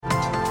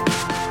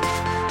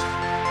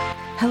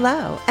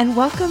Hello, and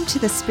welcome to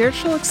the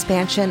Spiritual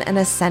Expansion and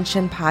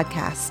Ascension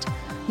Podcast,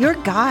 your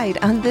guide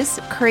on this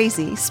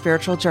crazy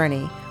spiritual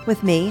journey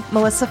with me,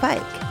 Melissa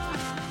Fike.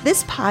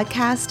 This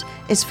podcast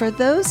is for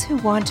those who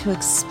want to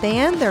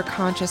expand their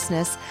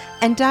consciousness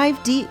and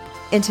dive deep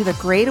into the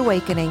Great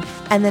Awakening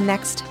and the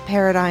next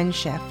paradigm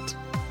shift.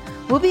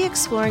 We'll be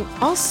exploring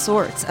all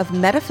sorts of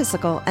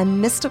metaphysical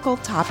and mystical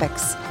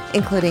topics,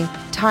 including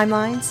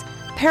timelines,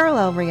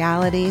 parallel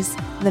realities,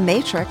 the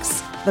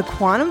Matrix, the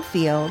quantum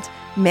field,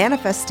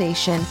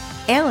 manifestation,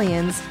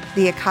 aliens,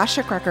 the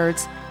Akashic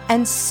Records,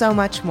 and so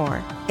much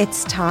more.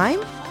 It's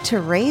time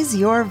to raise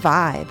your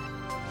vibe.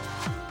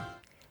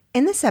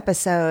 In this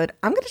episode,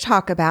 I'm going to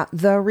talk about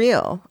the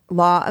real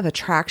law of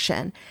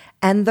attraction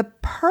and the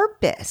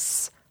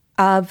purpose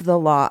of the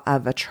law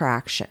of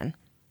attraction.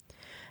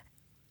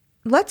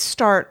 Let's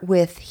start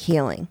with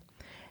healing.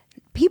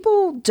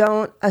 People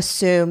don't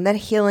assume that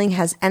healing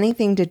has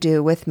anything to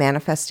do with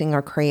manifesting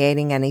or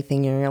creating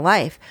anything in your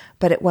life,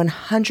 but it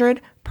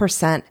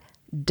 100%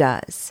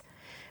 does.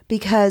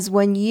 Because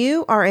when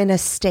you are in a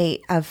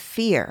state of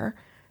fear,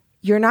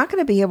 you're not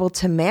going to be able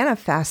to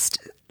manifest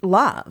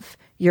love.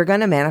 You're going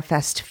to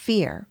manifest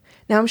fear.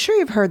 Now, I'm sure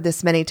you've heard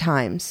this many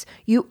times.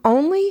 You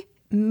only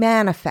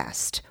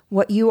manifest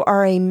what you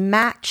are a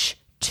match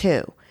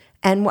to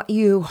and what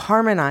you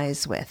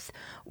harmonize with,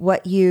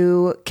 what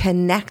you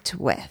connect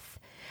with.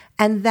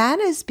 And that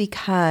is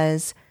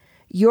because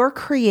you're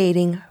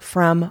creating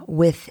from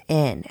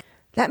within.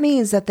 That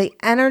means that the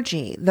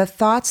energy, the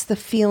thoughts, the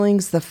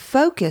feelings, the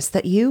focus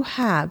that you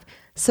have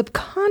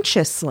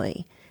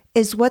subconsciously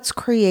is what's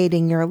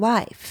creating your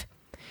life.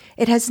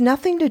 It has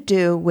nothing to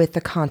do with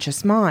the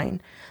conscious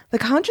mind. The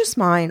conscious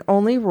mind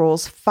only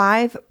rules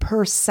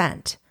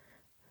 5%.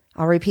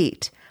 I'll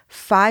repeat,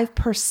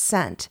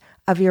 5%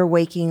 of your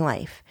waking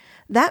life.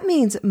 That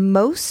means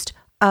most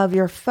of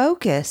your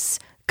focus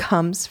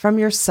comes from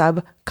your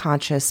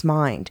subconscious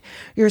mind.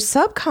 Your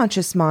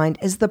subconscious mind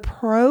is the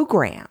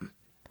program.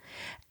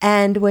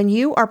 And when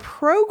you are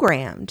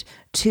programmed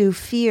to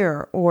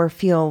fear or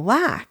feel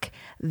lack,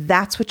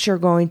 that's what you're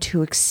going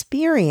to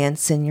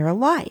experience in your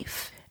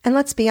life. And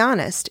let's be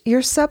honest,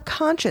 your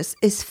subconscious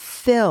is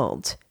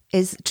filled,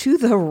 is to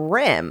the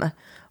rim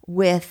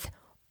with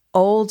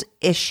old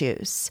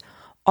issues.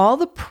 All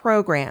the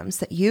programs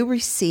that you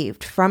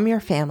received from your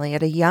family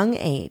at a young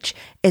age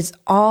is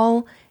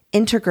all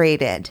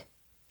integrated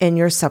in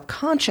your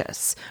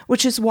subconscious,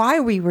 which is why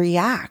we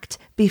react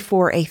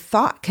before a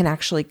thought can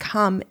actually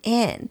come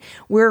in.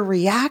 We're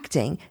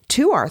reacting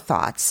to our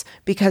thoughts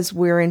because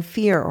we're in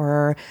fear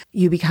or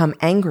you become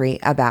angry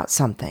about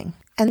something.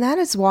 And that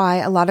is why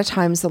a lot of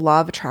times the law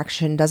of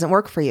attraction doesn't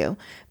work for you,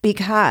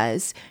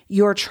 because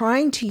you're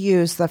trying to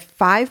use the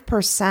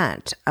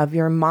 5% of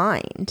your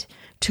mind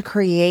to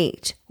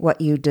create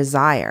what you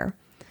desire.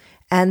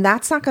 And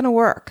that's not going to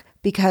work,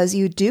 because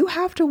you do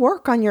have to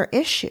work on your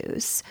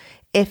issues.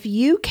 If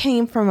you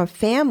came from a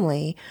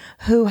family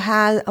who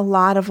had a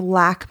lot of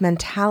lack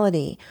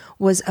mentality,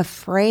 was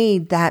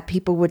afraid that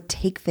people would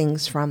take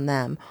things from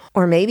them,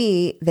 or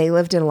maybe they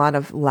lived in a lot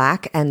of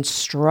lack and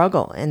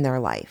struggle in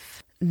their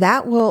life,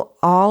 that will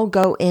all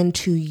go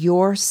into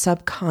your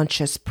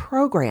subconscious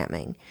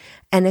programming.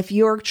 And if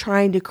you're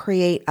trying to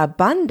create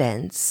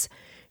abundance,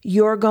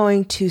 you're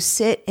going to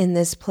sit in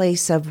this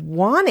place of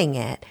wanting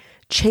it,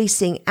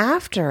 chasing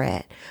after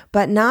it,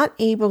 but not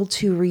able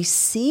to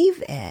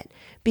receive it,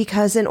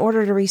 because in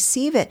order to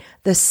receive it,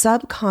 the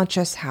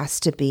subconscious has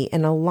to be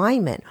in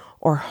alignment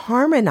or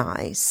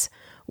harmonize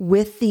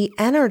with the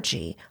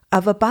energy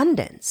of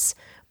abundance.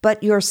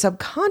 But your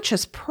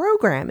subconscious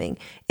programming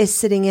is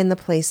sitting in the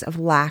place of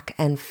lack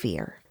and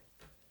fear.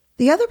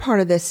 The other part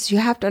of this is you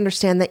have to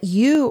understand that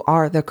you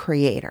are the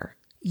creator.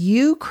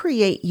 You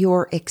create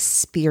your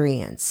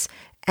experience,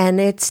 and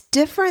it's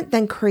different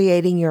than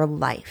creating your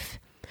life.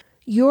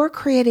 You're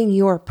creating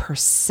your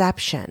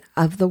perception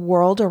of the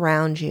world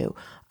around you,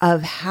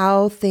 of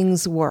how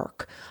things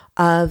work,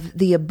 of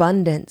the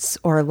abundance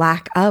or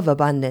lack of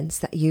abundance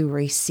that you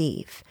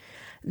receive.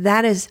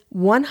 That is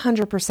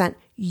 100%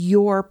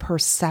 your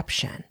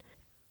perception.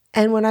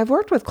 And when I've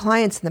worked with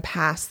clients in the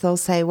past, they'll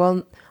say,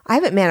 well, I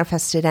haven't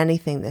manifested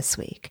anything this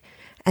week.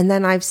 And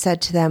then I've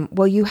said to them,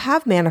 well, you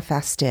have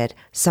manifested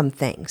some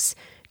things.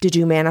 Did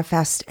you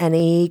manifest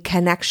any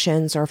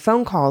connections or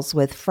phone calls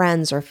with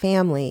friends or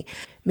family?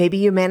 Maybe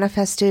you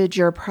manifested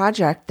your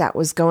project that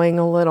was going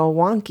a little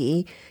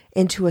wonky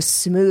into a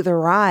smoother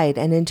ride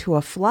and into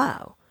a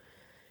flow.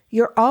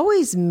 You're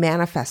always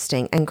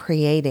manifesting and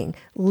creating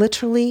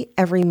literally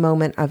every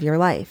moment of your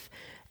life.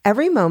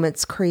 Every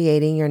moment's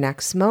creating your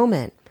next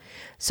moment.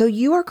 So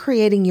you are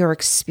creating your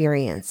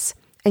experience.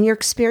 And your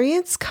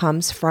experience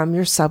comes from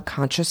your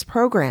subconscious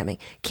programming.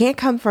 Can't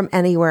come from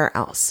anywhere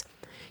else.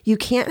 You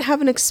can't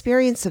have an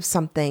experience of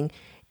something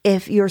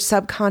if your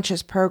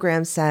subconscious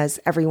program says,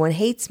 everyone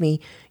hates me.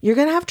 You're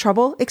going to have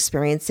trouble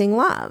experiencing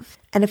love.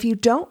 And if you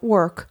don't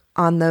work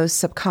on those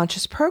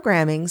subconscious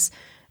programmings,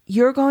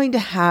 you're going to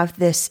have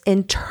this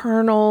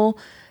internal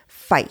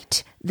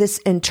this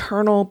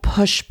internal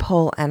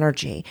push-pull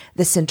energy,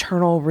 this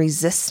internal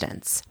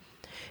resistance.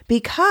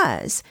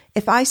 Because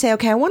if I say,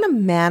 okay, I want to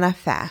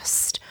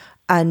manifest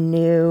a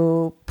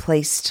new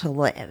place to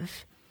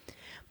live,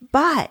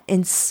 but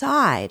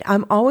inside,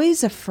 I'm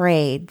always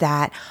afraid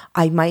that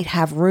I might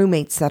have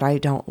roommates that I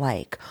don't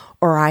like,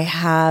 or I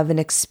have an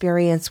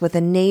experience with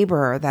a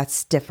neighbor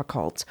that's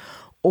difficult,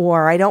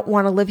 or I don't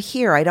want to live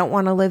here, I don't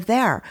want to live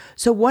there.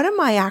 So what am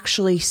I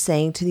actually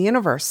saying to the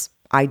universe?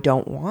 I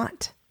don't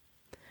want.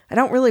 I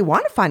don't really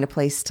want to find a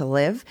place to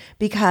live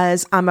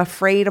because I'm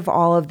afraid of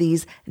all of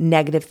these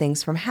negative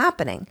things from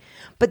happening.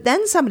 But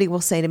then somebody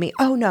will say to me,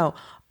 oh no,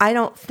 I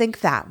don't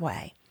think that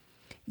way.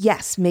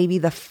 Yes, maybe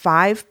the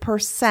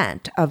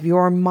 5% of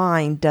your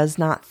mind does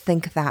not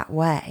think that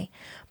way.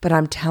 But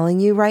I'm telling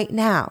you right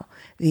now,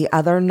 the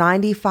other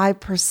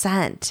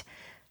 95%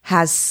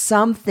 has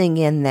something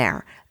in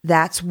there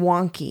that's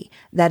wonky,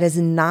 that is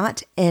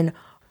not in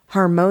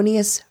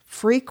harmonious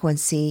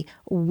frequency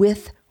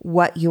with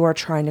what you are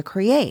trying to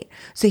create.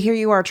 So here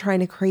you are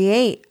trying to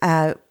create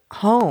a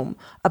home,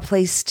 a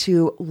place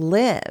to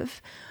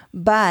live,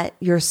 but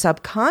your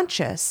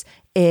subconscious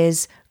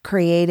is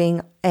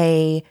creating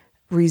a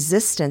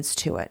resistance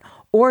to it.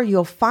 Or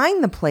you'll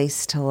find the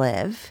place to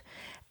live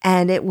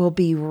and it will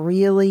be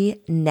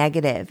really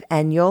negative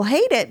and you'll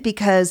hate it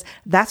because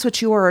that's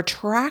what you are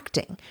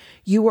attracting.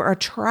 You are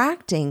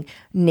attracting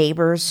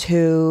neighbors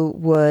who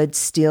would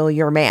steal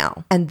your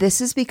mail. And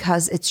this is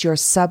because it's your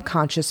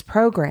subconscious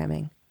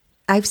programming.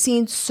 I've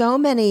seen so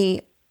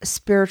many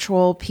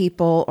spiritual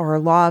people or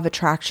law of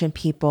attraction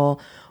people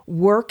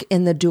work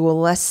in the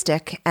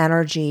dualistic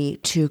energy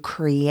to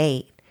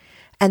create.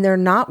 And they're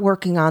not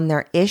working on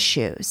their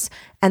issues.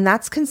 And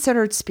that's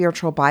considered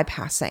spiritual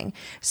bypassing.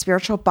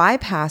 Spiritual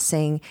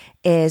bypassing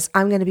is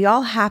I'm going to be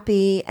all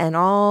happy and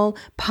all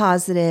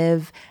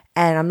positive,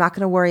 and I'm not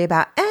going to worry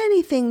about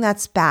anything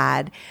that's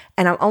bad,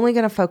 and I'm only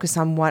going to focus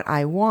on what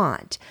I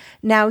want.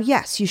 Now,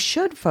 yes, you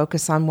should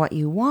focus on what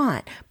you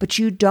want, but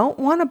you don't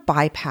want to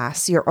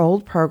bypass your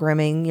old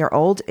programming, your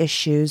old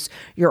issues,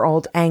 your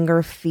old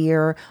anger,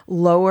 fear,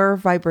 lower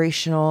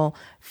vibrational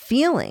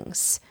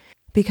feelings,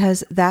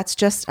 because that's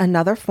just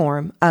another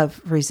form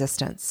of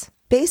resistance.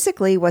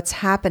 Basically, what's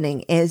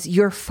happening is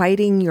you're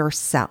fighting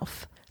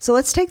yourself. So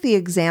let's take the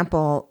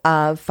example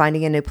of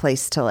finding a new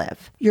place to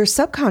live. Your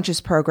subconscious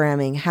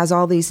programming has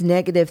all these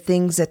negative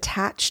things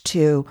attached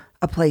to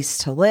a place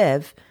to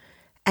live,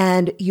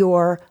 and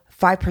your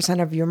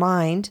 5% of your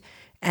mind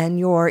and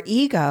your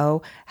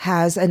ego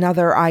has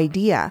another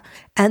idea,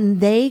 and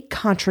they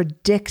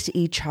contradict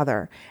each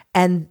other.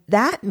 And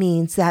that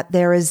means that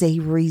there is a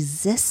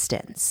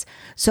resistance.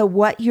 So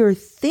what you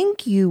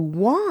think you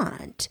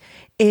want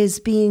is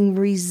being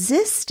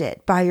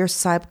resisted by your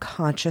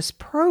subconscious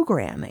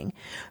programming.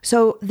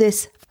 So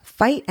this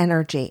fight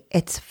energy,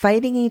 it's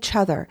fighting each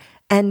other.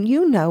 And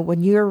you know,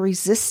 when you're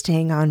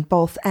resisting on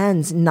both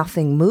ends,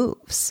 nothing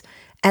moves.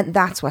 And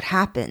that's what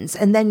happens.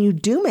 And then you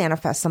do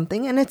manifest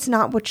something, and it's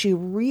not what you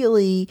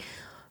really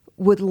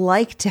would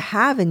like to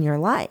have in your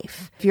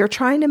life. If you're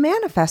trying to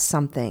manifest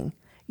something,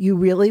 you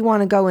really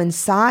want to go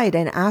inside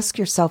and ask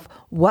yourself,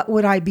 what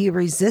would I be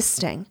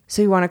resisting?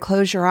 So you want to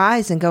close your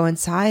eyes and go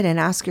inside and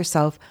ask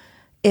yourself,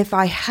 if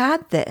I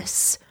had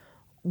this,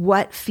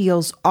 what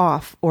feels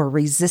off or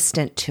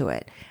resistant to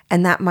it?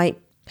 And that might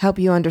help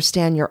you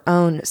understand your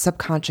own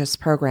subconscious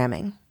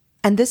programming.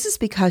 And this is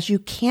because you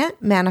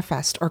can't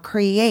manifest or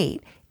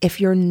create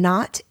if you're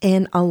not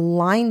in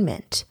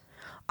alignment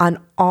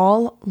on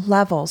all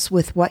levels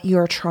with what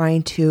you're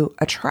trying to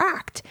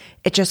attract.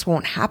 It just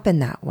won't happen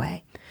that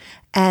way.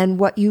 And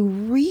what you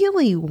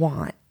really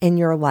want in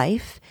your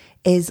life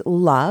is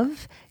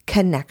love,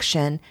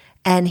 connection,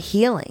 and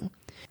healing.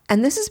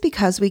 And this is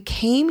because we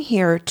came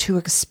here to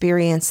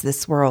experience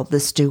this world,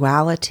 this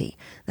duality.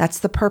 That's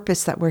the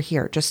purpose that we're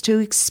here, just to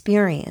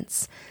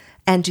experience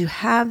and to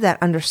have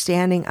that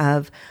understanding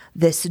of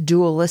this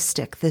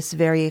dualistic, this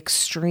very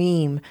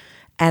extreme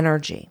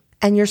energy.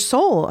 And your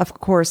soul, of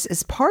course,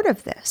 is part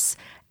of this.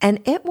 And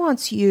it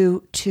wants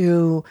you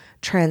to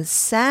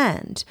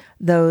transcend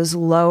those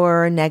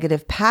lower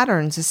negative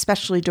patterns,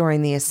 especially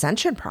during the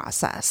ascension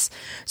process.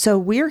 So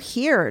we're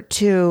here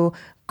to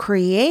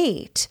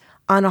create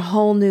on a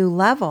whole new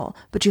level,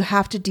 but you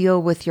have to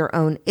deal with your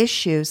own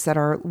issues that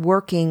are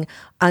working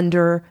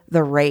under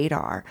the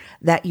radar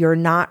that you're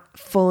not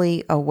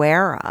fully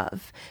aware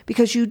of,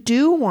 because you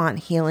do want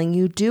healing.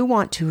 You do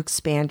want to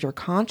expand your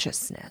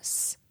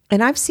consciousness.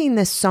 And I've seen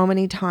this so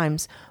many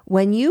times.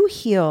 When you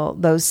heal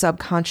those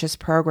subconscious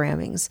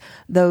programmings,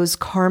 those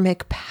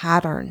karmic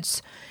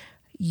patterns,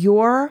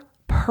 your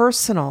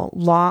personal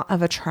law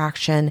of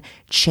attraction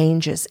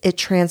changes. It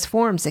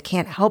transforms. It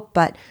can't help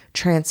but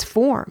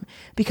transform,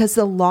 because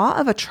the law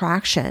of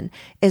attraction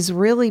is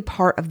really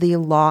part of the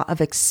law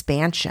of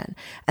expansion.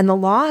 And the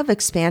law of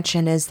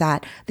expansion is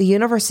that the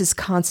universe is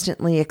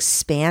constantly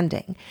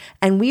expanding,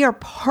 and we are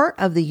part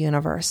of the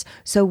universe.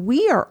 So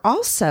we are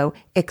also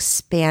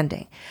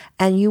expanding,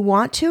 and you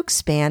want to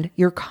expand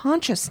your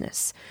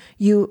consciousness.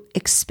 You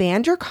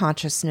expand your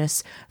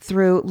consciousness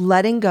through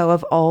letting go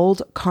of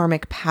old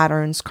karmic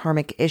patterns,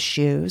 karmic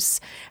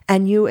issues,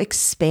 and you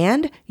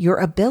expand your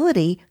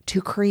ability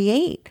to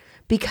create,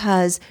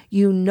 because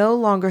you no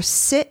longer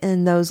sit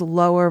in those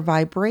lower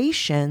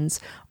vibrations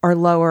or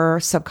lower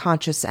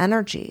subconscious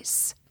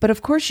energies. But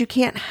of course, you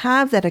can't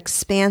have that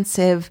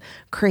expansive,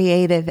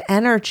 creative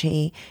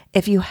energy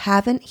if you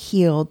haven't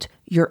healed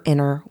your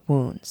inner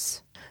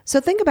wounds. So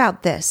think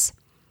about this.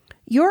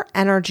 Your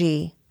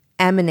energy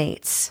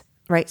emanates,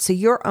 right? So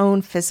your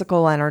own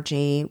physical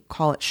energy,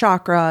 call it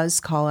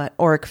chakras, call it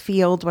auric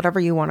field, whatever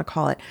you want to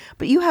call it,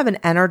 but you have an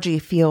energy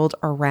field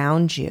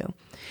around you.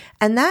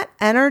 And that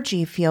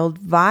energy field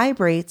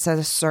vibrates at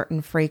a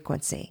certain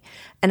frequency,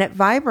 and it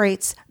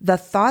vibrates the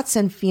thoughts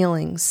and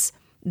feelings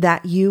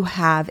that you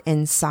have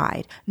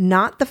inside,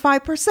 not the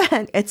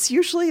 5%. It's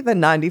usually the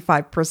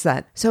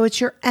 95%. So it's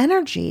your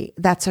energy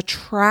that's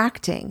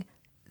attracting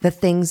the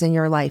things in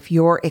your life,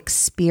 your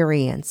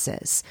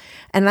experiences.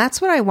 And that's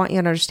what I want you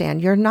to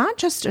understand. You're not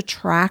just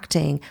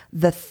attracting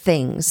the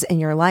things in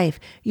your life,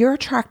 you're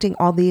attracting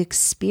all the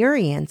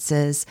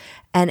experiences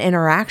and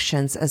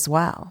interactions as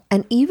well.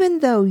 And even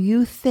though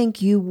you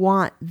think you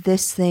want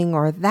this thing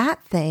or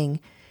that thing,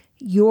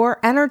 your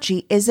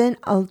energy isn't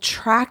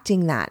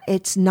attracting that.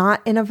 It's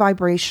not in a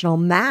vibrational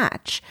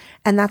match.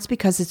 And that's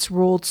because it's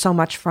ruled so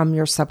much from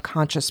your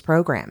subconscious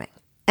programming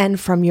and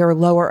from your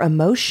lower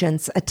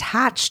emotions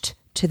attached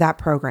to that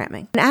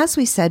programming. And as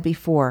we said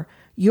before,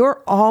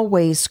 you're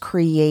always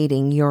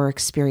creating your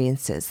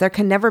experiences. There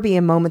can never be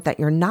a moment that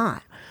you're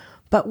not.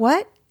 But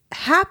what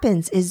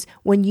happens is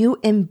when you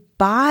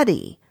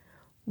embody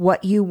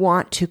what you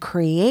want to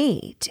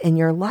create in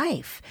your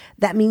life,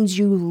 that means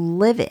you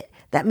live it.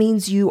 That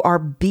means you are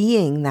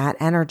being that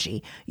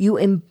energy. You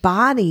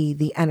embody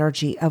the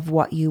energy of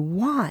what you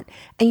want,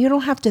 and you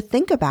don't have to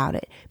think about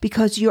it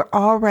because you're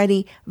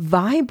already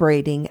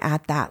vibrating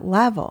at that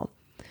level.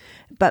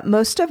 But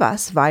most of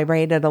us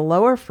vibrate at a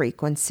lower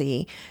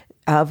frequency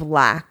of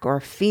lack or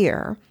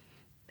fear.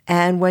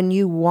 And when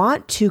you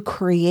want to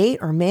create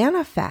or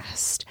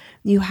manifest,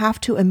 you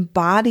have to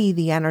embody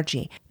the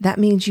energy. That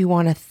means you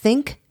want to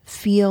think,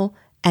 feel,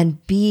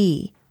 and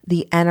be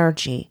the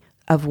energy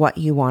of what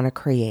you want to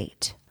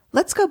create.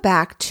 Let's go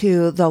back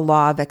to the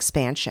law of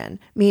expansion,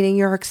 meaning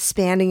you're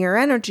expanding your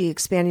energy,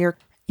 expanding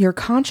your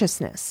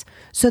consciousness.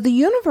 So the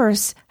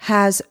universe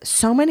has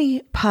so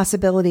many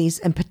possibilities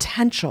and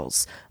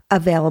potentials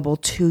available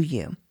to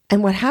you.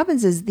 And what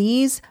happens is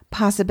these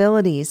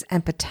possibilities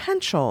and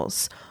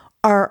potentials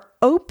are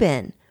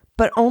open,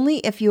 but only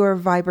if you are a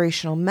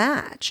vibrational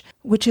match,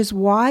 which is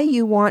why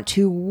you want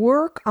to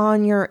work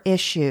on your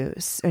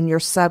issues and your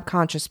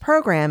subconscious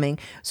programming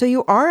so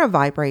you are a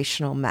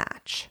vibrational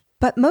match.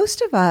 But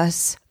most of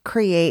us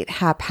create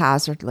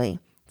haphazardly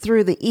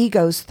through the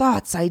ego's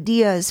thoughts,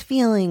 ideas,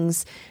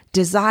 feelings,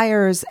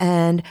 desires,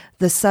 and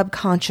the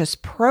subconscious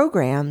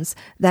programs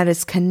that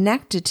is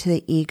connected to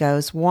the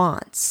ego's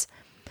wants.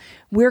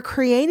 We're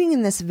creating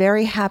in this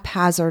very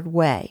haphazard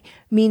way,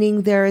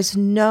 meaning there is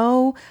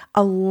no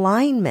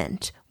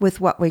alignment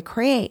with what we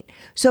create.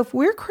 So if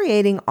we're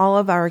creating all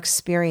of our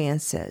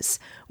experiences,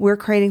 we're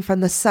creating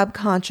from the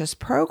subconscious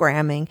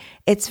programming,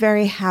 it's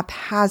very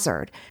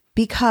haphazard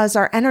because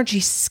our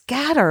energy's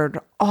scattered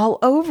all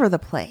over the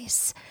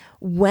place.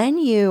 When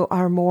you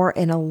are more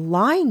in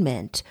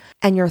alignment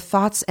and your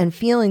thoughts and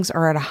feelings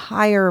are at a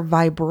higher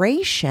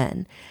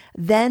vibration,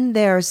 then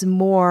there's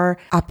more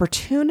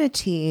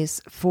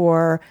opportunities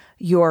for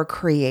your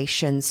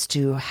creations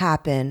to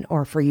happen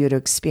or for you to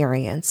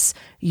experience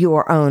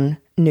your own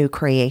new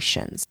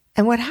creations.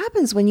 And what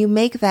happens when you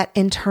make that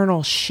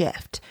internal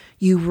shift,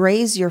 you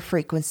raise your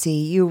frequency,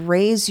 you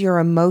raise your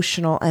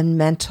emotional and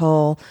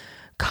mental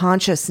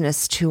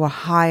consciousness to a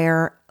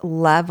higher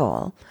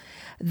level,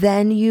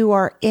 then you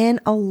are in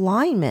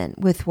alignment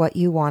with what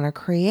you want to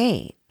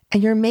create.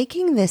 And you're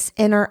making this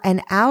inner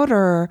and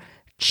outer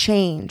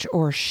change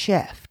or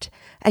shift.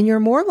 And you're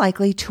more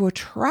likely to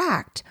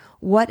attract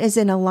what is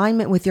in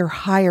alignment with your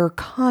higher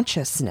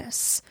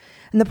consciousness.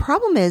 And the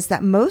problem is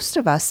that most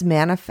of us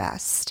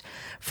manifest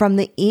from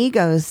the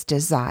ego's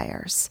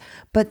desires,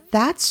 but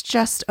that's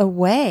just a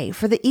way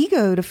for the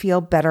ego to feel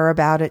better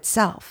about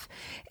itself.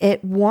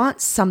 It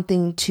wants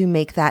something to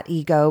make that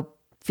ego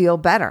feel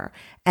better.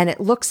 And it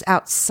looks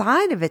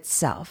outside of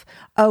itself.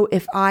 Oh,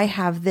 if I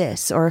have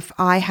this, or if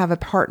I have a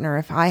partner,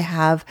 if I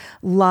have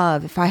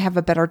love, if I have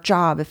a better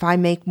job, if I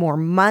make more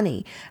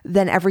money,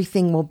 then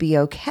everything will be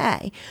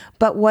okay.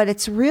 But what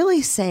it's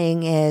really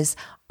saying is,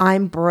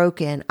 I'm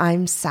broken,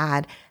 I'm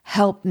sad,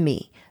 help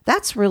me.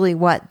 That's really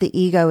what the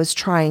ego is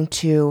trying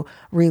to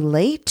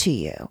relate to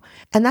you.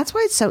 And that's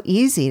why it's so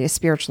easy to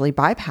spiritually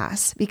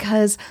bypass,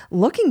 because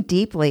looking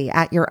deeply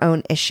at your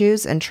own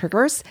issues and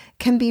triggers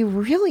can be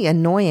really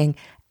annoying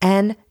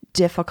and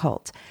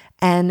difficult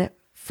and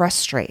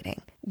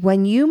frustrating.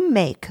 When you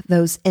make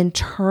those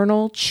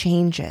internal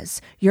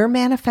changes, your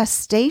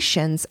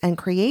manifestations and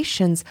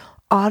creations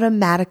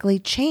automatically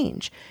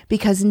change,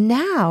 because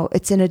now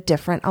it's in a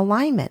different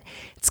alignment.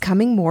 It's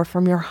coming more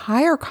from your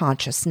higher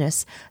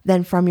consciousness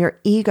than from your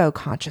ego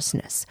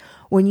consciousness.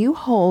 When you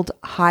hold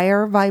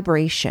higher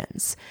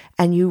vibrations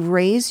and you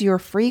raise your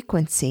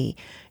frequency,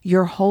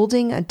 you're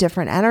holding a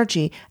different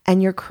energy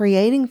and you're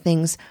creating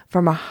things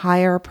from a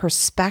higher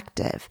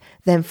perspective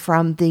than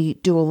from the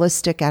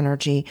dualistic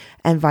energy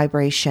and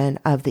vibration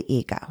of the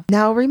ego.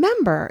 Now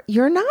remember,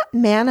 you're not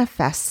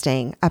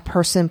manifesting a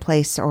person,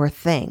 place, or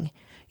thing.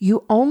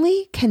 You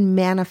only can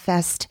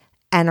manifest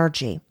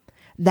energy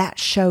that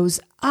shows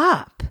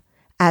up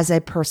as a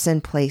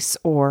person, place,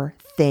 or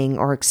thing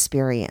or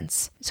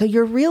experience. So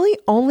you're really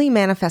only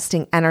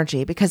manifesting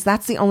energy because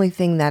that's the only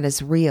thing that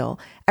is real.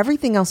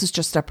 Everything else is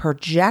just a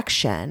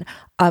projection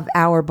of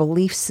our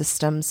belief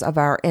systems, of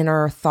our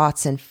inner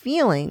thoughts and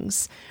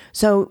feelings.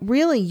 So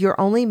really,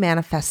 you're only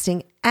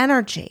manifesting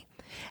energy.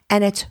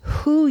 And it's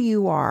who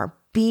you are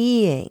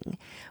being,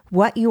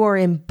 what you are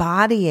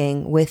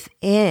embodying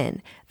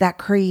within, that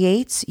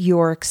creates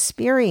your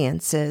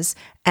experiences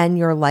and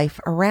your life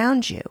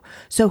around you.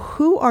 So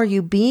who are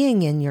you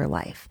being in your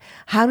life?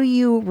 How do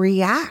you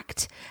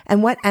react?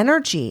 And what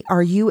energy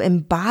are you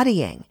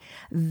embodying?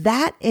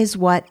 That is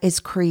what is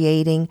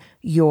creating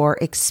your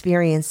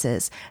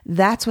experiences.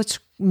 That's what's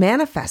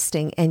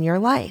manifesting in your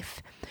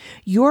life.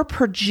 Your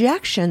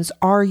projections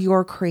are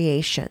your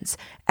creations.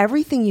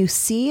 Everything you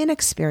see and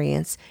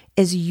experience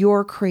is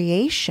your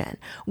creation,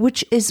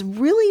 which is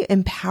really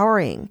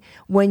empowering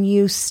when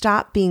you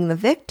stop being the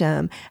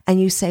victim and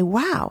you say,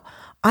 wow,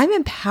 I'm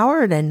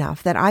empowered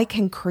enough that I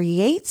can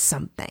create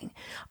something.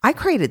 I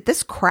created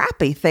this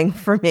crappy thing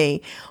for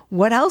me.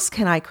 What else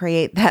can I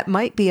create that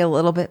might be a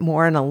little bit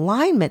more in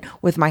alignment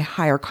with my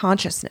higher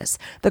consciousness?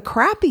 The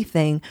crappy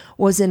thing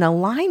was in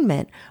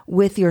alignment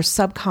with your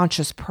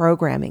subconscious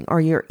programming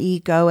or your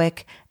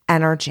egoic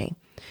energy.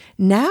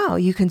 Now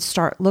you can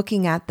start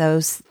looking at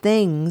those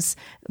things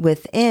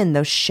within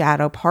those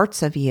shadow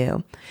parts of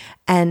you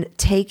and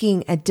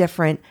taking a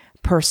different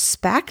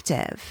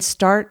perspective.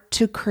 Start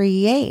to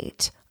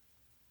create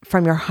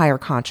from your higher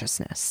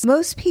consciousness.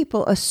 Most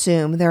people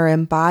assume they're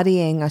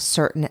embodying a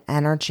certain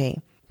energy,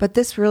 but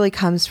this really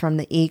comes from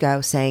the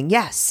ego saying,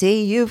 yes,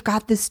 see, you've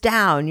got this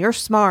down, you're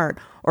smart,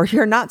 or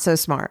you're not so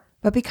smart.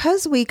 But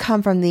because we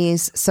come from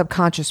these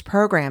subconscious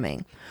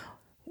programming,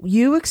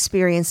 you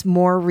experience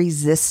more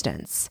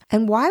resistance.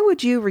 And why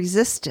would you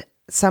resist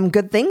some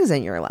good things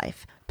in your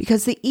life?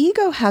 Because the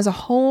ego has a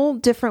whole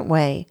different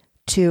way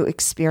to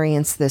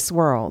experience this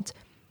world.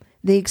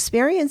 The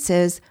experience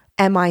is,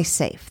 am I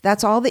safe?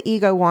 That's all the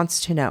ego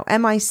wants to know.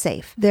 Am I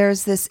safe?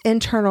 There's this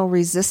internal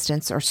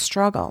resistance or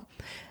struggle.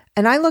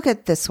 And I look at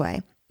it this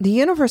way. The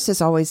universe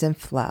is always in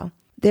flow.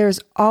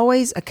 There's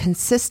always a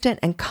consistent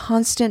and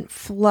constant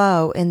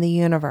flow in the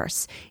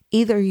universe.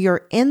 Either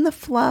you're in the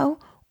flow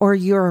or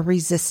you're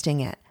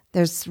resisting it.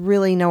 There's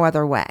really no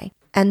other way.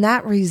 And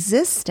that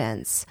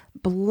resistance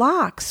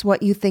blocks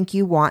what you think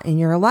you want in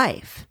your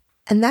life.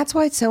 And that's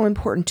why it's so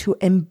important to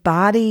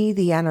embody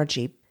the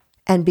energy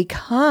and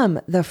become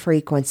the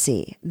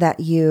frequency that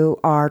you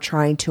are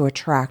trying to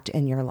attract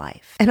in your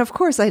life. And of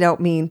course, I don't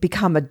mean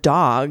become a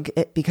dog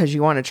because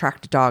you want to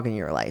attract a dog in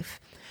your life.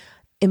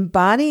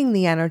 Embodying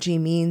the energy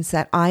means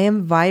that I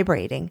am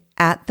vibrating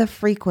at the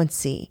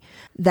frequency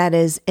that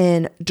is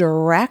in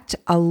direct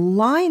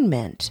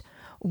alignment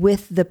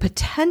with the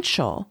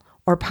potential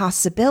or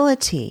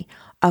possibility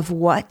of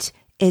what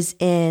is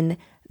in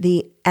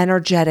the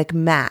energetic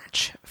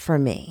match for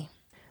me.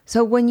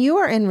 So when you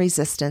are in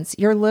resistance,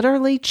 you're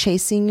literally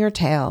chasing your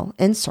tail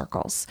in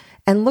circles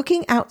and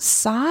looking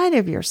outside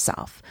of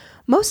yourself.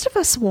 Most of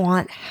us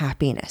want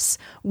happiness.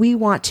 We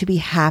want to be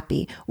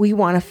happy. We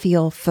want to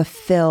feel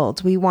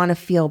fulfilled. We want to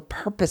feel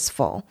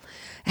purposeful.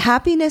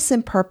 Happiness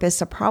and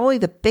purpose are probably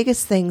the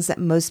biggest things that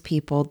most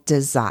people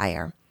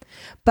desire.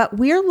 But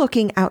we're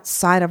looking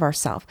outside of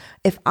ourselves.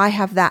 If I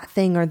have that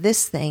thing or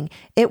this thing,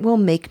 it will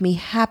make me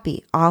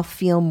happy. I'll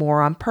feel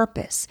more on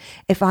purpose.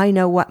 If I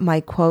know what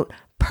my quote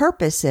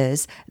purpose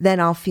is, then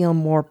I'll feel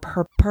more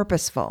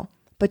purposeful.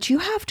 But you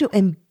have to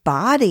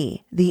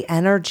embody the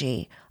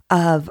energy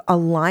of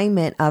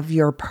alignment of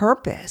your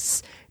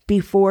purpose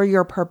before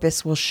your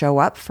purpose will show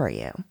up for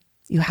you.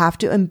 You have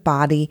to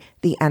embody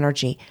the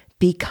energy,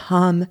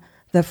 become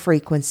the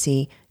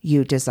frequency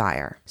you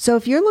desire. So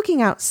if you're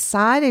looking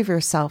outside of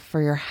yourself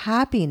for your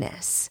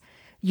happiness,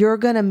 you're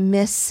going to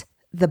miss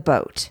the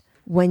boat.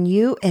 When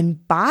you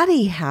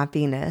embody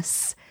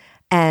happiness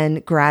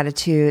and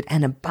gratitude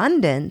and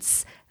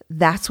abundance,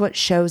 that's what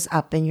shows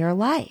up in your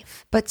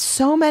life. But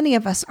so many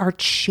of us are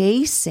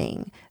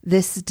chasing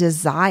this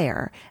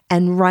desire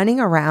and running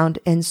around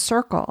in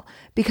circle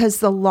because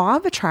the law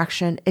of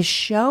attraction is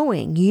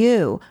showing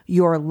you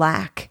your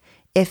lack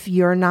if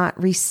you're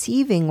not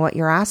receiving what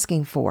you're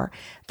asking for.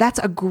 That's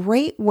a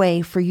great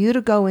way for you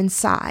to go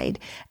inside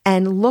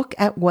and look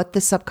at what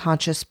the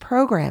subconscious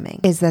programming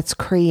is that's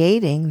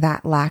creating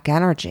that lack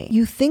energy.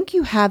 You think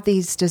you have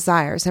these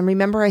desires. And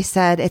remember I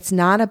said it's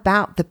not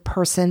about the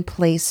person,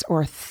 place,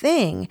 or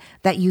thing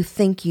that you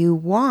think you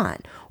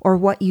want or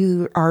what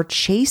you are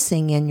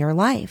chasing in your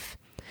life.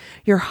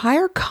 Your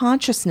higher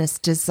consciousness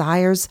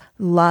desires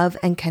love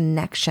and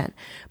connection,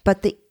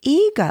 but the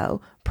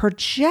ego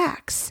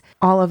projects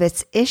all of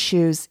its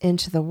issues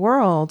into the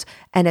world,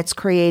 and it's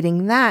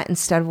creating that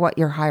instead of what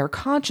your higher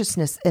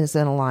consciousness is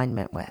in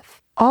alignment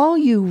with. All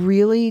you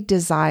really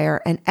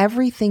desire and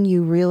everything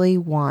you really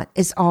want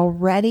is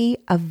already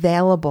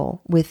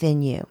available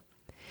within you.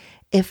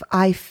 If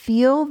I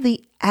feel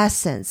the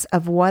essence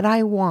of what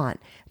I want,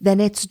 then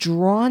it's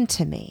drawn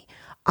to me.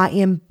 I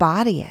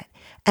embody it.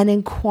 And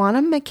in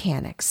quantum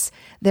mechanics,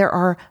 there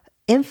are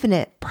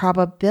infinite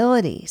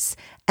probabilities,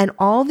 and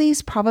all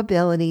these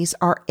probabilities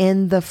are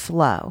in the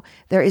flow.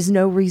 There is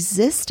no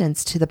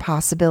resistance to the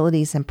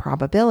possibilities and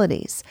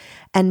probabilities,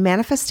 and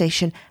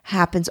manifestation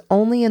happens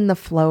only in the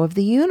flow of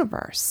the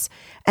universe,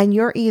 and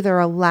you're either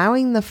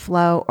allowing the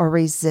flow or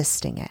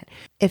resisting it.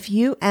 If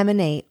you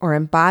emanate or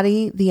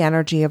embody the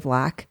energy of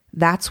lack,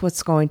 that's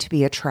what's going to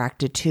be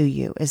attracted to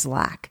you is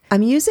lack.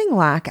 I'm using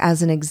lack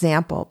as an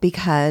example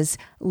because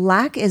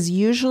lack is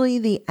usually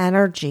the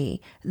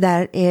energy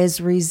that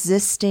is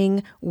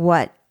resisting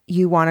what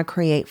you want to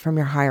create from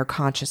your higher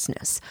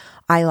consciousness.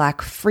 I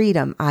lack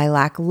freedom. I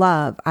lack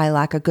love. I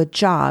lack a good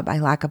job. I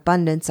lack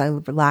abundance. I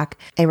lack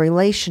a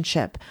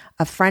relationship,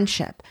 a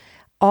friendship.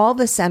 All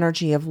this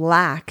energy of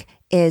lack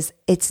is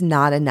it's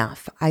not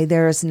enough.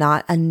 There is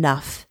not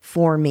enough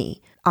for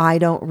me. I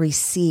don't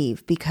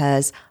receive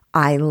because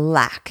I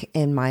lack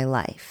in my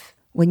life.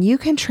 When you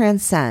can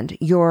transcend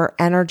your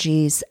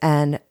energies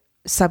and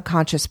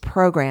subconscious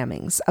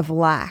programmings of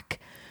lack,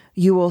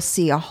 you will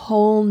see a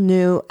whole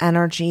new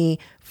energy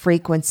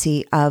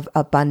frequency of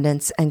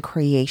abundance and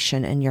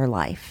creation in your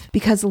life.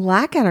 Because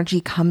lack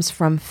energy comes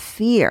from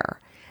fear,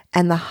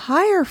 and the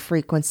higher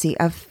frequency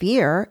of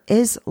fear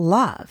is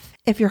love.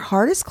 If your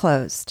heart is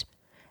closed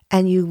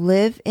and you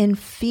live in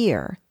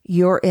fear,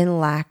 you're in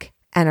lack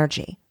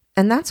energy.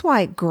 And that's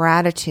why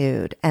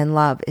gratitude and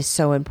love is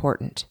so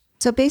important.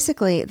 So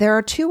basically, there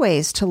are two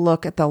ways to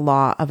look at the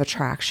law of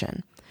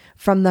attraction.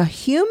 From the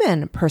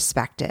human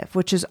perspective,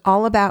 which is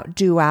all about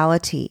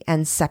duality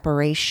and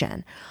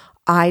separation,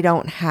 I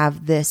don't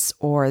have this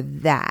or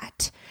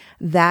that.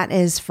 That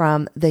is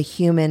from the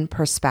human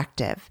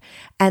perspective.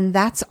 And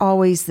that's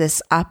always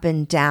this up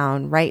and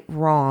down, right,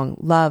 wrong,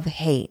 love,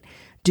 hate,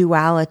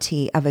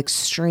 duality of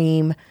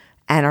extreme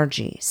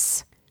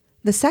energies.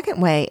 The second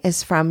way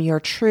is from your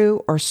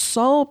true or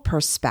soul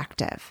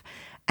perspective.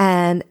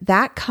 And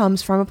that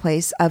comes from a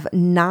place of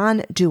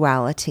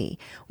non-duality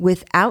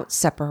without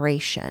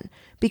separation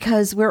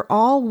because we're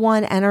all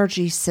one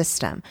energy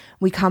system.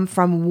 We come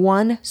from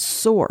one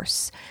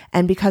source.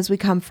 And because we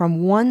come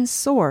from one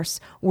source,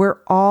 we're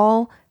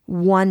all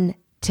one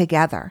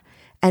together.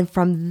 And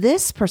from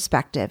this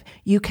perspective,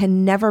 you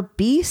can never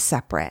be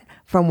separate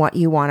from what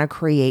you want to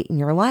create in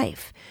your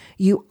life.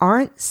 You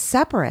aren't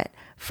separate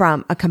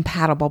from a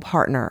compatible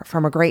partner,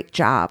 from a great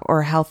job or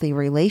a healthy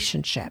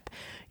relationship.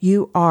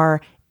 You are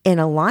in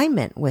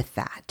alignment with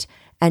that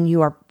and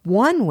you are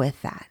one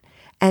with that.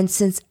 And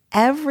since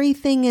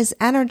everything is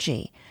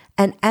energy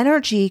and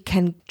energy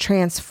can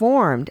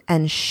transformed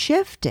and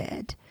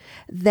shifted,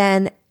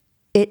 then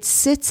it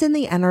sits in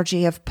the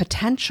energy of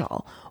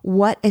potential,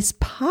 what is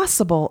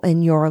possible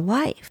in your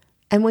life.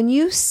 And when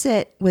you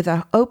sit with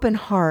an open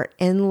heart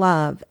in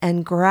love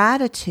and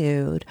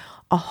gratitude,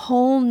 a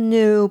whole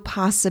new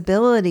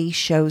possibility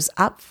shows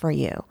up for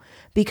you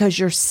because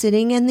you're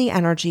sitting in the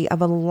energy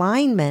of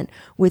alignment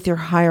with your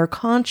higher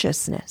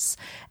consciousness.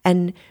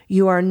 And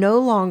you are no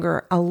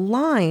longer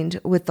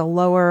aligned with the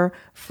lower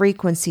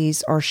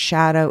frequencies or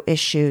shadow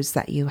issues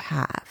that you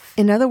have.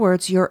 In other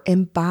words, you're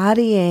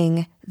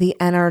embodying the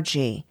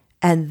energy,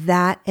 and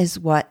that is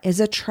what is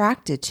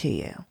attracted to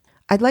you.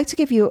 I'd like to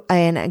give you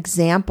an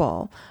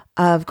example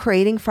of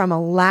creating from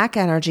a lack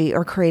energy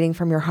or creating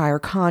from your higher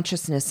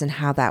consciousness and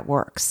how that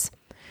works.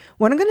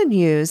 What I'm going to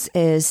use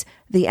is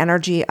the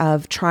energy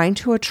of trying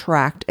to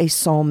attract a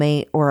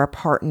soulmate or a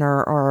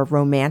partner or a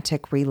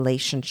romantic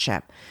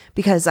relationship.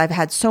 Because I've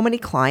had so many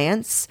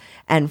clients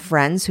and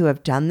friends who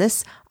have done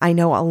this, I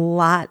know a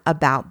lot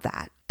about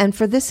that. And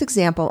for this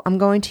example, I'm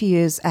going to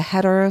use a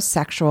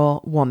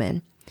heterosexual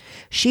woman.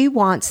 She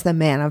wants the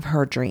man of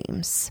her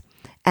dreams.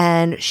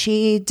 And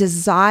she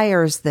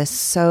desires this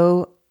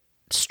so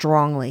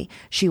strongly.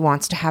 She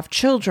wants to have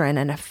children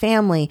and a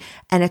family,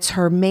 and it's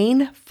her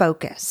main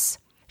focus.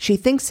 She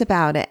thinks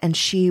about it and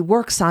she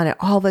works on it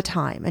all the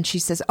time. And she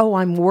says,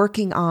 I'm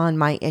working on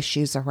my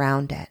issues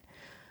around it.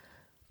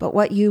 But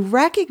what you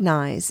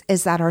recognize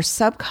is that our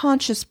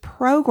subconscious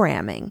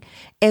programming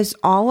is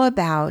all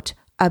about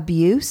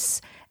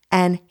abuse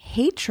and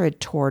hatred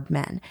toward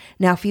men.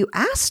 Now, if you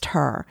asked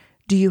her,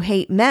 do you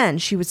hate men?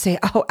 She would say,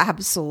 oh,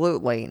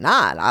 absolutely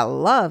not. I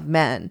love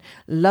men.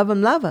 Love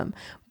them, love them.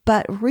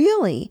 But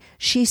really,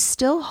 she's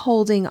still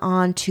holding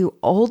on to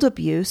old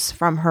abuse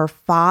from her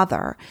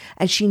father,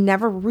 and she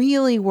never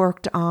really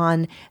worked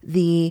on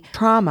the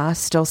trauma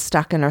still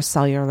stuck in her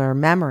cellular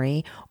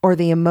memory or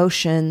the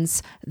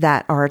emotions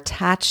that are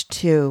attached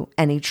to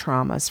any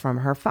traumas from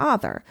her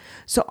father.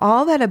 So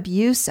all that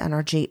abuse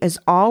energy is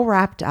all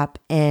wrapped up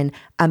in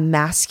a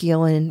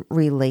masculine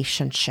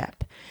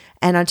relationship.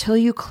 And until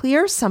you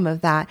clear some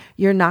of that,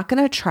 you're not going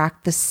to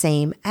attract the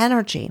same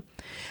energy.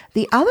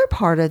 The other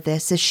part of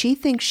this is she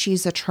thinks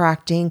she's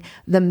attracting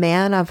the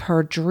man of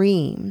her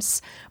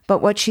dreams,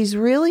 but what she's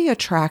really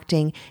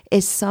attracting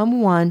is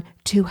someone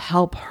to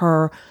help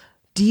her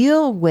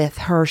deal with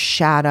her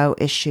shadow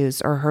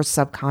issues or her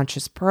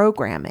subconscious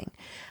programming.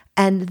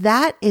 And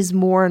that is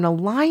more in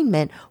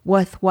alignment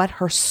with what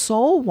her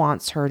soul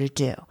wants her to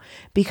do,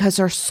 because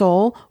her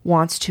soul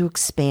wants to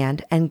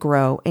expand and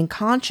grow in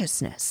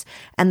consciousness.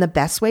 And the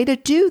best way to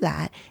do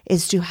that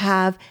is to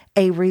have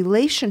a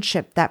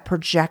relationship that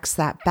projects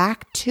that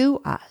back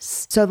to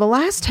us. So the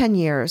last 10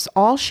 years,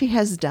 all she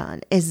has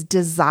done is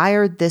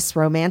desired this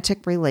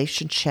romantic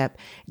relationship,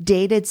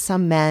 dated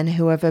some men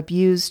who have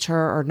abused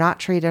her or not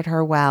treated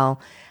her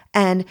well,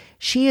 and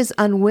she is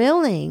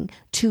unwilling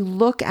to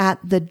look at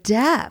the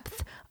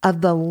depth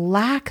of the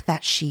lack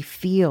that she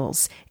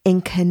feels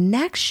in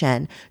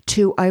connection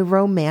to a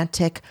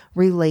romantic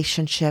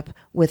relationship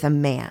with a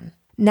man.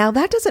 Now,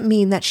 that doesn't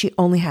mean that she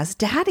only has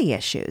daddy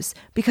issues,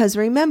 because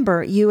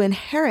remember, you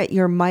inherit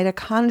your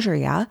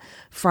mitochondria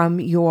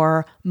from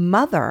your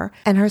mother,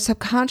 and her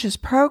subconscious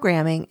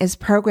programming is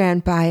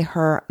programmed by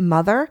her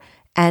mother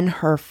and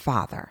her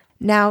father.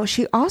 Now,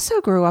 she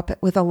also grew up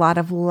with a lot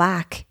of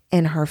lack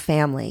in her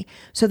family.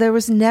 So there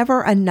was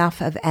never enough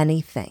of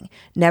anything,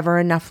 never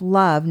enough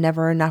love,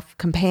 never enough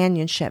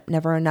companionship,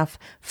 never enough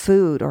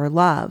food or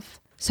love.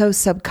 So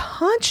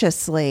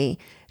subconsciously,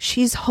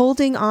 she's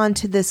holding on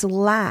to this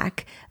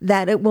lack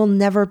that it will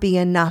never be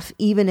enough.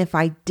 Even if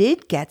I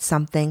did get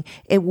something,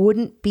 it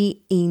wouldn't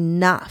be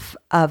enough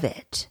of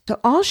it. So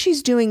all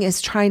she's doing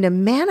is trying to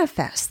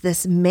manifest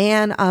this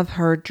man of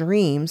her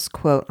dreams,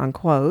 quote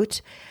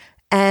unquote,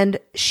 and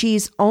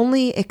she's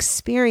only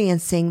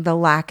experiencing the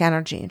lack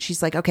energy. And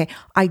she's like, okay,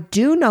 I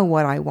do know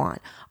what I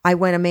want. I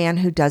want a man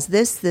who does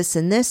this, this,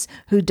 and this,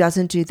 who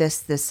doesn't do this,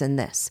 this, and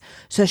this.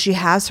 So she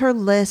has her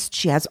list.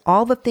 She has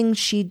all the things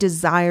she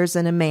desires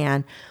in a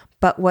man.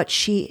 But what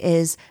she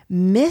is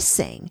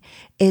missing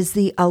is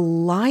the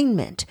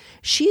alignment.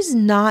 She's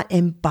not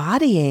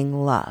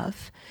embodying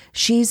love.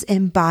 She's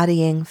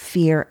embodying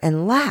fear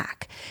and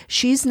lack.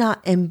 She's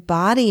not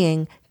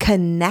embodying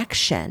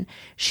connection.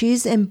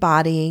 She's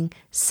embodying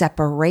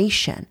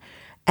separation.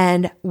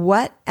 And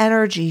what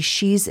energy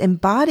she's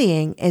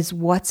embodying is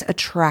what's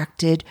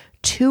attracted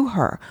to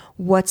her.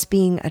 What's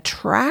being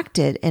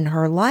attracted in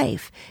her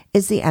life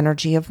is the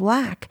energy of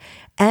lack,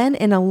 and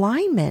in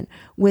alignment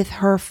with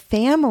her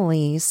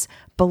family's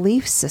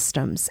belief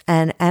systems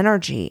and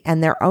energy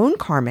and their own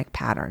karmic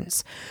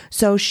patterns.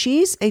 So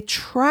she's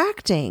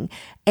attracting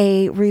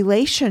a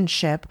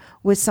relationship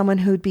with someone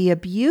who'd be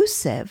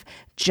abusive,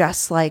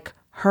 just like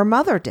her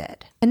mother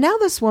did. And now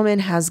this woman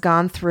has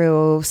gone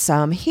through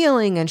some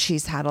healing, and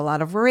she's had a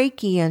lot of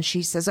Reiki, and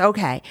she says,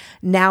 okay,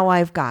 now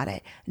I've got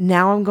it.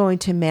 Now I'm going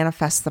to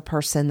manifest the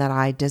person that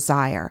I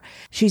desire.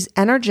 She's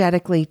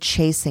energetically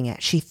chasing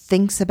it. She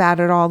thinks about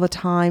it all the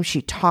time.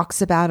 She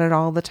talks about it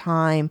all the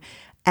time.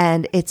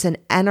 And it's an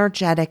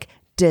energetic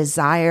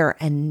desire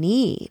and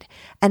need.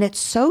 And it's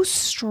so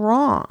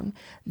strong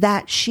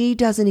that she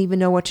doesn't even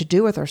know what to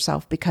do with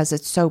herself because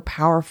it's so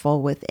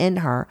powerful within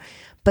her.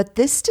 But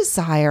this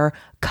desire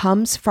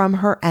comes from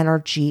her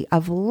energy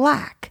of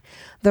lack.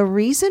 The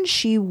reason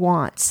she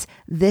wants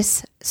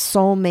this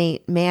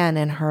soulmate man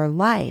in her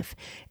life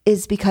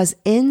is because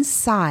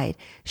inside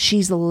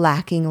she's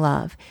lacking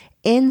love.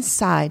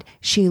 Inside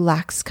she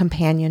lacks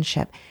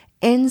companionship.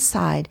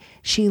 Inside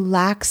she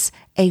lacks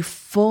a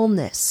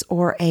fullness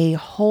or a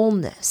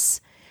wholeness.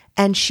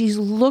 And she's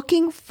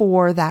looking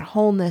for that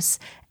wholeness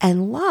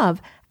and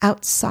love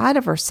outside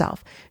of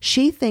herself.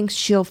 She thinks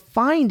she'll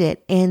find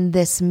it in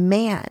this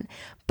man,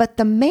 but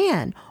the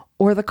man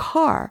or the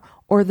car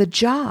or the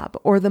job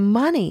or the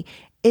money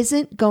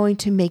isn't going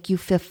to make you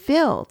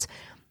fulfilled.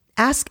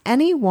 Ask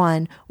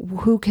anyone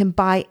who can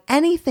buy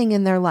anything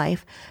in their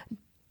life,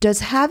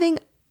 does having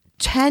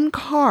 10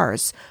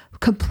 cars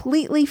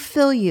completely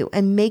fill you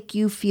and make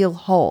you feel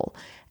whole?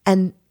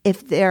 And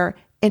if they're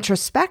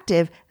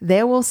introspective,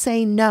 they will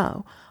say,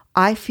 no,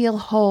 I feel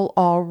whole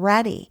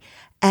already.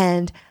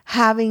 And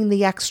having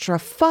the extra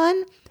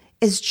fun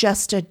is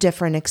just a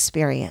different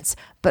experience,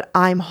 but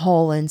I'm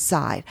whole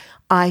inside.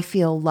 I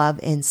feel love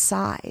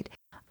inside.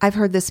 I've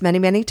heard this many,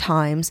 many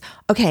times.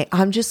 Okay,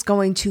 I'm just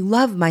going to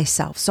love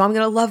myself. So I'm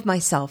going to love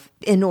myself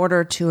in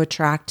order to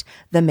attract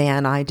the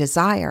man I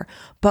desire.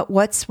 But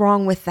what's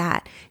wrong with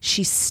that?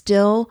 She's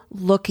still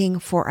looking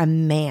for a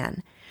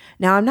man.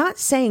 Now, I'm not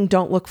saying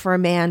don't look for a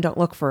man, don't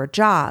look for a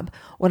job.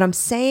 What I'm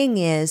saying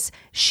is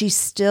she's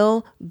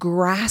still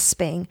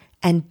grasping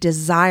and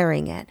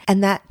desiring it.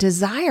 And that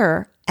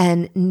desire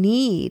and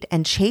need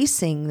and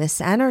chasing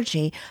this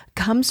energy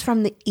comes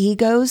from the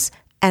ego's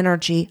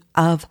energy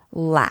of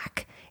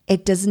lack.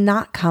 It does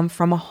not come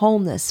from a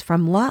wholeness,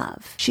 from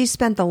love. She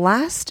spent the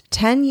last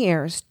 10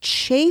 years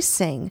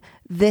chasing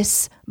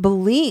this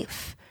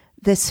belief,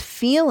 this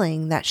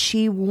feeling that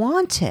she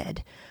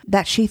wanted,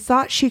 that she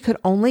thought she could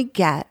only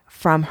get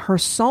from her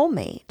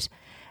soulmate.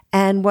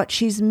 And what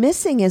she's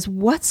missing is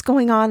what's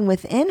going on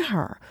within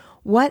her.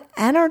 What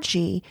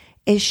energy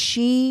is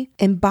she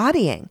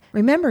embodying?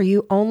 Remember,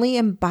 you only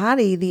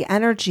embody the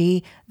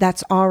energy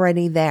that's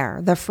already there,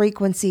 the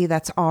frequency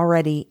that's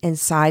already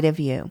inside of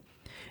you.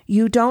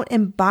 You don't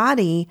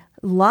embody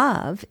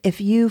love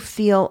if you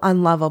feel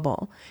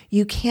unlovable.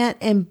 You can't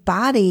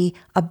embody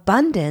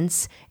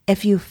abundance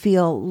if you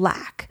feel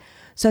lack.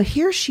 So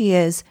here she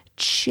is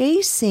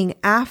chasing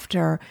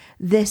after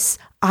this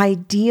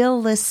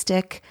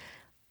idealistic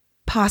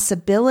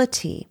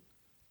possibility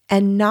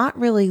and not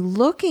really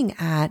looking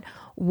at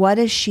what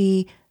is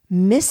she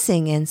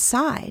missing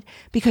inside,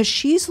 because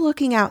she's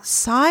looking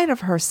outside of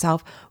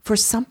herself for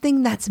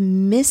something that's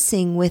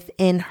missing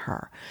within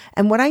her.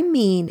 And what I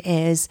mean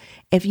is,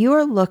 if you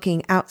are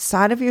looking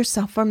outside of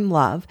yourself from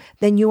love,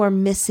 then you are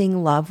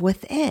missing love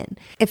within.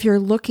 If you're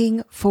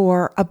looking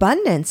for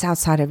abundance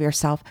outside of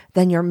yourself,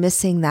 then you're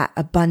missing that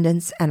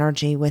abundance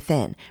energy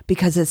within,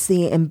 because it's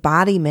the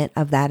embodiment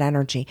of that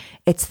energy.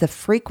 It's the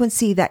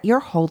frequency that you're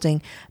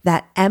holding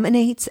that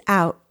emanates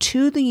out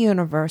to the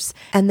universe,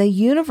 and the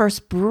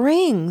universe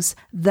brings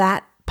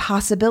that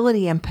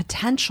possibility and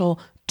potential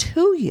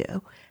to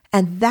you.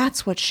 And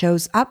that's what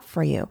shows up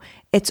for you.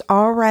 It's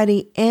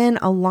already in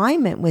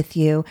alignment with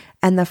you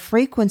and the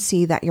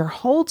frequency that you're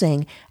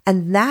holding.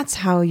 And that's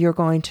how you're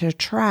going to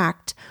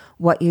attract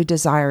what you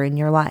desire in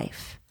your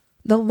life.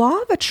 The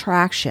law of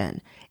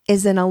attraction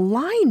is in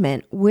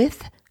alignment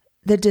with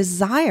the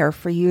desire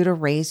for you to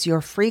raise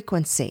your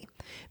frequency.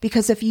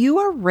 Because if you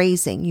are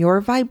raising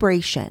your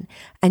vibration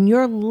and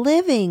you're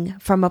living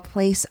from a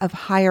place of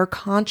higher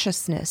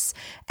consciousness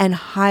and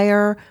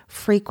higher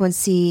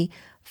frequency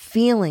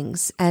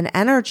feelings and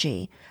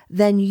energy,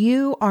 then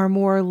you are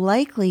more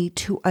likely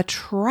to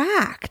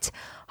attract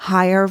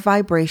higher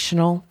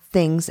vibrational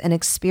things and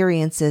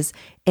experiences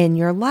in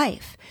your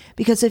life.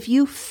 Because if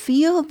you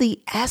feel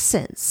the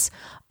essence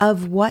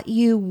of what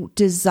you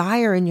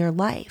desire in your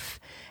life,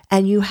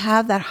 and you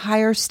have that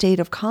higher state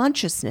of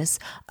consciousness,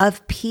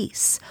 of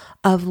peace,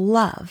 of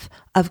love,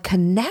 of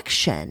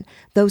connection,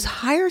 those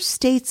higher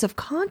states of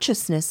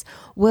consciousness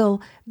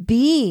will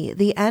be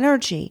the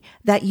energy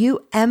that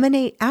you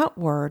emanate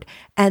outward,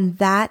 and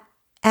that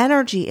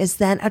energy is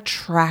then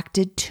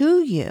attracted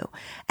to you.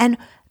 And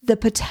the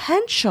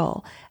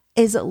potential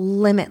is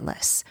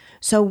limitless.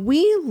 So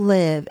we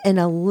live in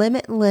a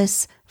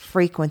limitless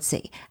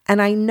frequency.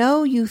 And I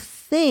know you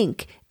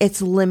think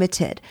it's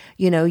limited.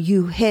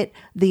 You hit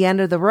the end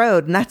of the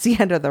road and that's the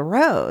end of the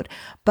road.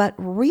 But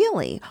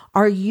really,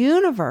 our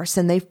universe,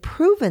 and they've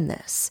proven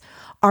this,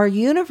 our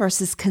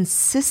universe is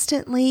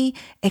consistently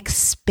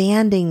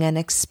expanding and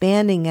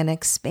expanding and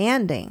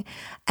expanding.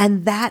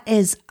 And that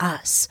is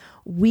us.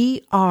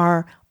 We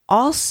are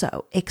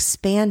also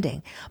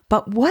expanding.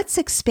 But what's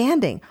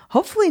expanding?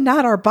 Hopefully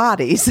not our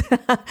bodies.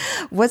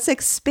 What's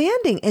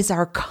expanding is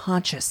our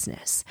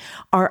consciousness,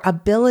 our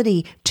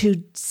ability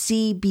to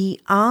see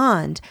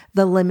beyond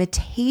the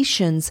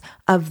limitations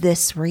of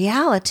this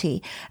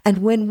reality. And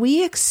when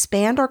we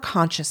expand our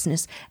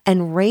consciousness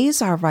and raise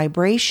our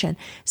vibration,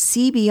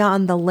 see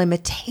beyond the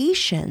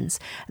limitations,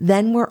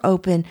 then we're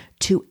open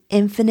to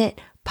infinite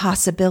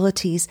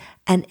possibilities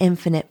and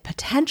infinite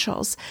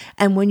potentials.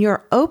 And when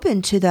you're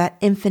open to that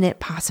infinite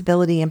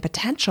possibility and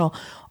potential,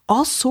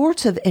 all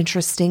sorts of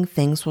interesting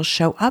things will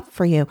show up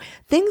for you.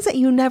 Things that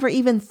you never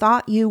even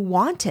thought you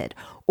wanted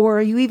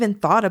or you even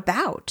thought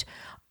about.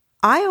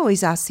 I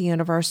always ask the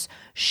universe,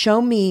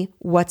 show me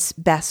what's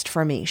best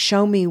for me.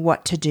 Show me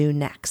what to do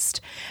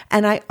next.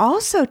 And I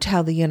also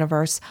tell the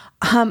universe,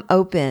 I'm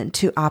open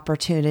to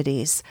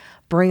opportunities.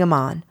 Bring them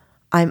on.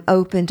 I'm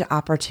open to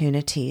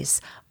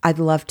opportunities. I'd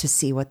love to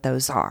see what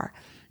those are.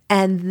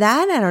 And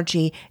that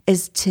energy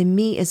to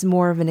me is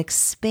more of an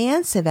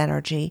expansive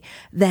energy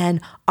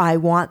than I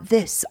want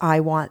this, I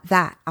want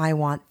that, I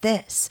want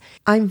this.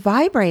 I'm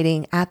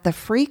vibrating at the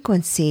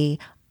frequency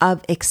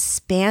of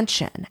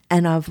expansion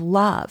and of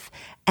love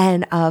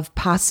and of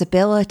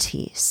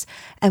possibilities.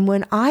 And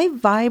when I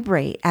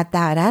vibrate at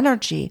that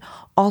energy,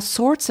 all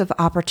sorts of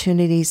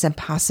opportunities and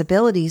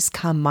possibilities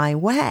come my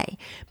way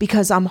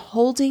because I'm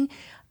holding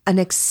an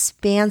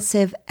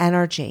expansive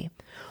energy.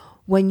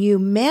 When you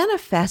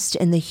manifest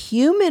in the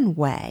human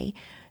way,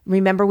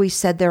 Remember, we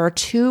said there are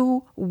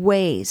two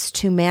ways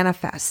to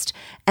manifest,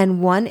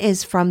 and one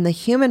is from the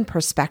human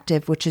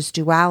perspective, which is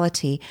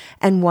duality,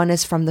 and one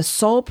is from the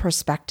soul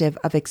perspective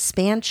of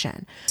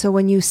expansion. So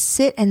when you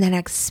sit in that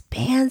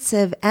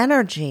expansive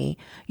energy,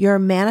 your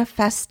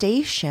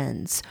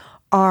manifestations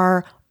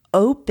are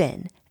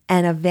open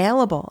and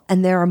available,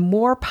 and there are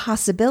more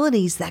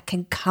possibilities that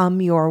can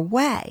come your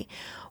way.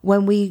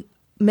 When we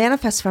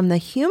manifest from the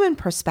human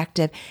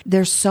perspective,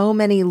 there's so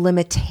many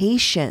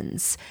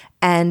limitations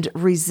and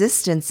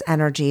resistance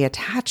energy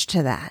attached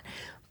to that.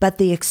 But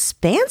the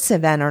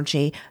expansive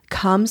energy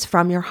comes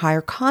from your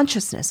higher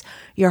consciousness.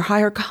 Your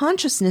higher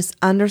consciousness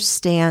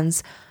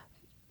understands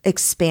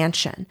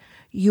expansion.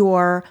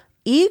 Your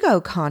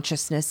ego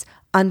consciousness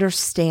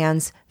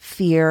understands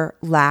fear,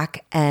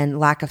 lack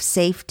of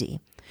safety.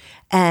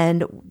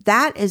 And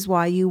that is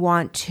why you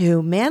want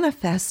to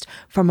manifest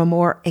from a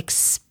more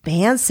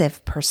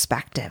expansive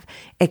perspective,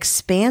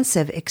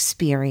 expansive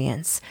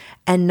experience,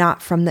 and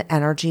not from the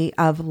energy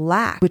of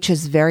lack, which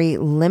is very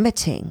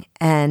limiting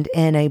and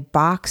in a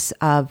box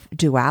of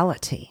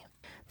duality.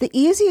 The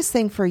easiest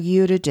thing for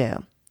you to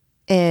do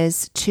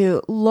is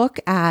to look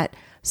at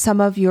some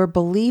of your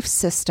belief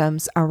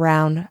systems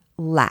around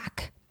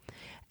lack,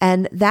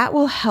 and that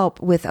will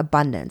help with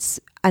abundance.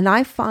 And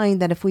I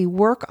find that if we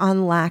work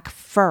on lack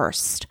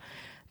first,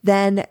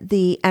 then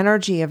the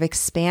energy of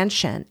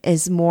expansion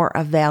is more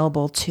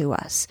available to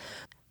us.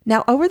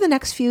 Now, over the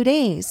next few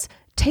days,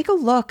 take a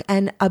look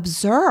and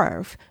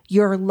observe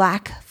your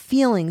lack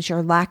feelings,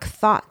 your lack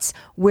thoughts.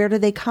 Where do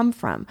they come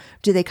from?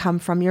 Do they come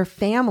from your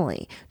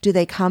family? Do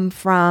they come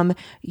from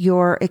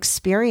your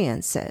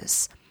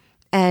experiences?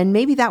 And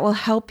maybe that will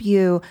help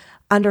you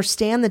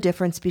understand the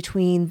difference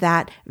between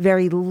that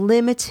very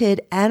limited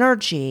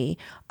energy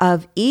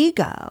of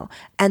ego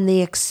and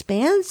the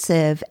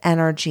expansive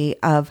energy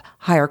of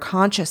higher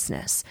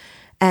consciousness,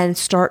 and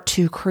start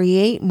to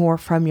create more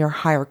from your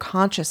higher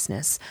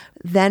consciousness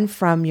than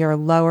from your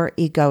lower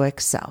egoic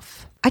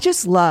self. I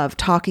just love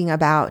talking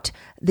about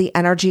the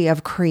energy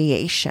of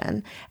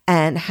creation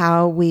and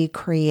how we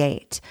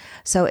create.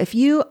 So if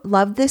you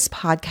love this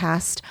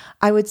podcast,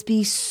 I would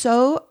be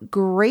so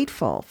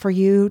grateful for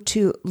you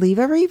to leave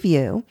a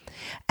review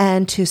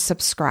and to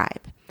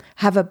subscribe.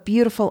 Have a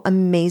beautiful,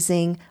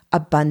 amazing,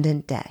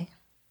 abundant day.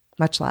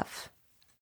 Much love.